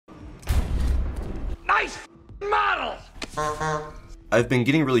nice models! I've been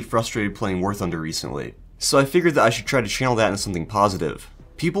getting really frustrated playing War Thunder recently, so I figured that I should try to channel that into something positive.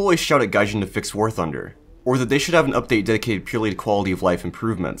 People always shout at Gaijin to fix War Thunder, or that they should have an update dedicated purely to quality of life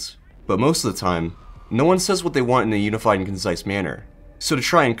improvements, but most of the time, no one says what they want in a unified and concise manner. So to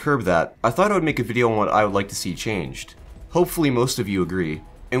try and curb that, I thought I would make a video on what I would like to see changed. Hopefully most of you agree,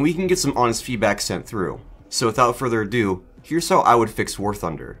 and we can get some honest feedback sent through. So without further ado, here's how I would fix War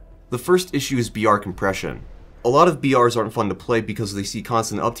Thunder. The first issue is BR compression. A lot of BRs aren't fun to play because they see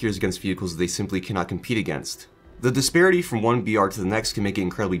constant up tiers against vehicles that they simply cannot compete against. The disparity from one BR to the next can make it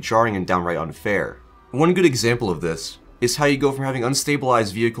incredibly jarring and downright unfair. One good example of this is how you go from having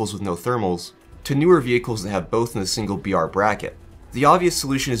unstabilized vehicles with no thermals to newer vehicles that have both in a single BR bracket. The obvious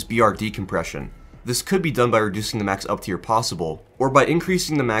solution is BR decompression. This could be done by reducing the max up tier possible, or by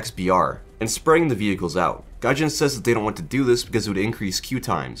increasing the max BR, and spreading the vehicles out. Gaijin says that they don't want to do this because it would increase queue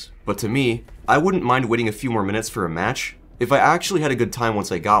times, but to me, I wouldn't mind waiting a few more minutes for a match if I actually had a good time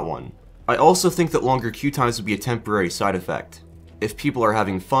once I got one. I also think that longer queue times would be a temporary side effect. If people are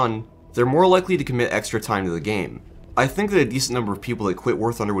having fun, they're more likely to commit extra time to the game. I think that a decent number of people that quit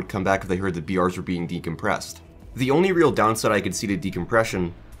War Thunder would come back if they heard that BRs were being decompressed. The only real downside I could see to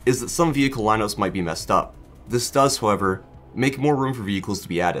decompression is that some vehicle lineups might be messed up. This does, however, make more room for vehicles to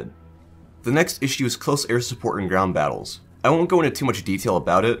be added. The next issue is close air support and ground battles. I won't go into too much detail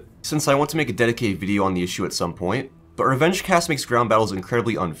about it, since I want to make a dedicated video on the issue at some point, but Revenge Cast makes ground battles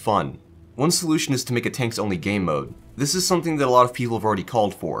incredibly unfun. One solution is to make a tanks only game mode. This is something that a lot of people have already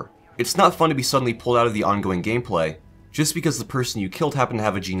called for. It's not fun to be suddenly pulled out of the ongoing gameplay, just because the person you killed happened to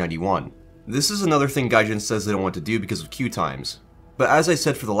have a G91. This is another thing Gaijin says they don't want to do because of queue times. But as I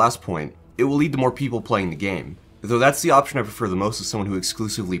said for the last point, it will lead to more people playing the game. Though that's the option I prefer the most as someone who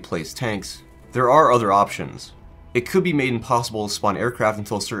exclusively plays tanks, there are other options. It could be made impossible to spawn aircraft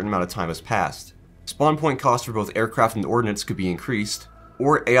until a certain amount of time has passed. Spawn point costs for both aircraft and ordnance could be increased,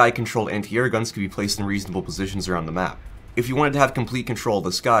 or AI-controlled anti-air guns could be placed in reasonable positions around the map. If you wanted to have complete control of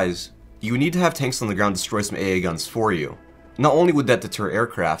the skies, you would need to have tanks on the ground destroy some AA guns for you. Not only would that deter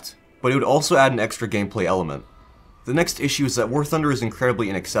aircraft, but it would also add an extra gameplay element. The next issue is that War Thunder is incredibly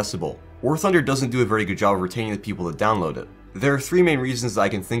inaccessible. War Thunder doesn't do a very good job of retaining the people that download it. There are three main reasons that I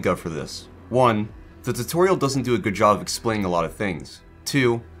can think of for this. 1. The tutorial doesn't do a good job of explaining a lot of things.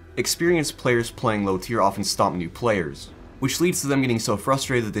 2. Experienced players playing low tier often stomp new players, which leads to them getting so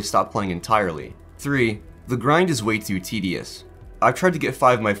frustrated that they stop playing entirely. 3. The grind is way too tedious. I've tried to get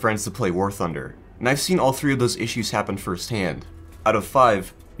 5 of my friends to play War Thunder, and I've seen all 3 of those issues happen firsthand. Out of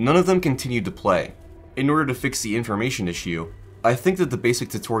 5, none of them continued to play. In order to fix the information issue, I think that the basic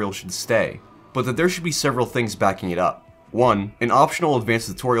tutorial should stay, but that there should be several things backing it up. 1. An optional advanced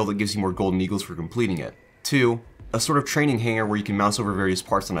tutorial that gives you more golden eagles for completing it. 2. A sort of training hangar where you can mouse over various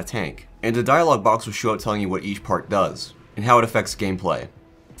parts on a tank, and a dialogue box will show up telling you what each part does, and how it affects gameplay.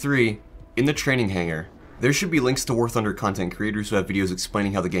 3. In the training hangar, there should be links to War Thunder content creators who have videos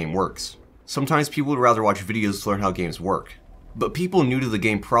explaining how the game works. Sometimes people would rather watch videos to learn how games work, but people new to the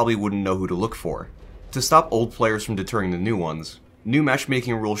game probably wouldn't know who to look for. To stop old players from deterring the new ones, new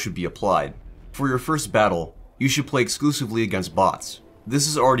matchmaking rules should be applied. For your first battle, you should play exclusively against bots. This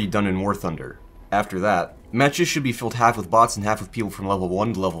is already done in War Thunder. After that, matches should be filled half with bots and half with people from level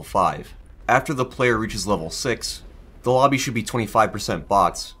 1 to level 5. After the player reaches level 6, the lobby should be 25%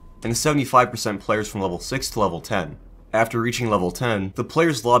 bots, and 75% players from level 6 to level 10. After reaching level 10, the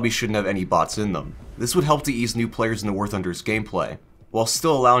player's lobby shouldn't have any bots in them. This would help to ease new players into War Thunder's gameplay, while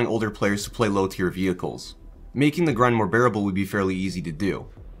still allowing older players to play low-tier vehicles. Making the grind more bearable would be fairly easy to do.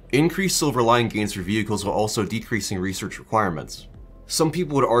 Increased silver line gains for vehicles while also decreasing research requirements. Some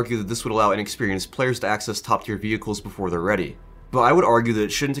people would argue that this would allow inexperienced players to access top-tier vehicles before they're ready, but I would argue that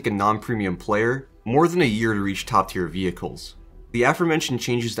it shouldn't take a non-premium player more than a year to reach top-tier vehicles. The aforementioned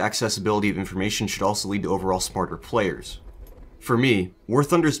changes to accessibility of information should also lead to overall smarter players. For me, War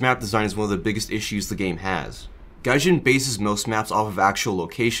Thunder's map design is one of the biggest issues the game has. Gaijin bases most maps off of actual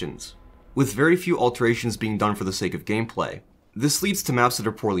locations, with very few alterations being done for the sake of gameplay. This leads to maps that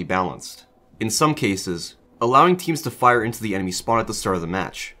are poorly balanced. In some cases, allowing teams to fire into the enemy spawn at the start of the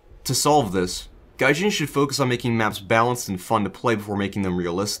match. To solve this, Gaijin should focus on making maps balanced and fun to play before making them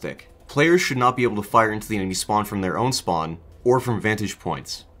realistic. Players should not be able to fire into the enemy spawn from their own spawn, or from vantage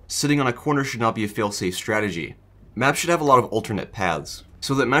points. Sitting on a corner should not be a fail-safe strategy. Maps should have a lot of alternate paths,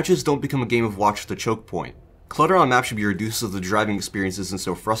 so that matches don't become a game of watch the choke point. Clutter on maps should be reduced so the driving experience isn't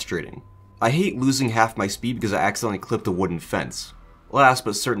so frustrating. I hate losing half my speed because I accidentally clipped a wooden fence. Last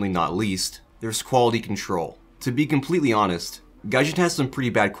but certainly not least, there's quality control. To be completely honest, Gaijin has some pretty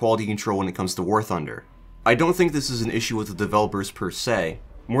bad quality control when it comes to War Thunder. I don't think this is an issue with the developers per se,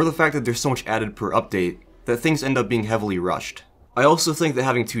 more the fact that there's so much added per update that things end up being heavily rushed. I also think that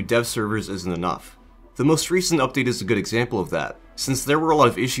having 2 dev servers isn't enough. The most recent update is a good example of that, since there were a lot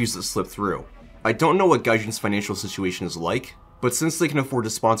of issues that slipped through. I don't know what Gaijin's financial situation is like, but since they can afford to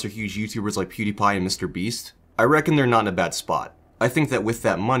sponsor huge YouTubers like PewDiePie and MrBeast, I reckon they're not in a bad spot. I think that with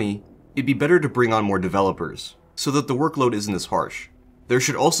that money, it'd be better to bring on more developers, so that the workload isn't as harsh. There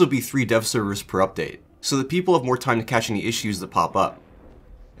should also be 3 dev servers per update, so that people have more time to catch any issues that pop up.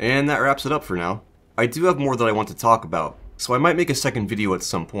 And that wraps it up for now. I do have more that I want to talk about, so I might make a second video at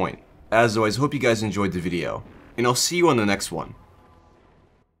some point. As always, hope you guys enjoyed the video, and I'll see you on the next one.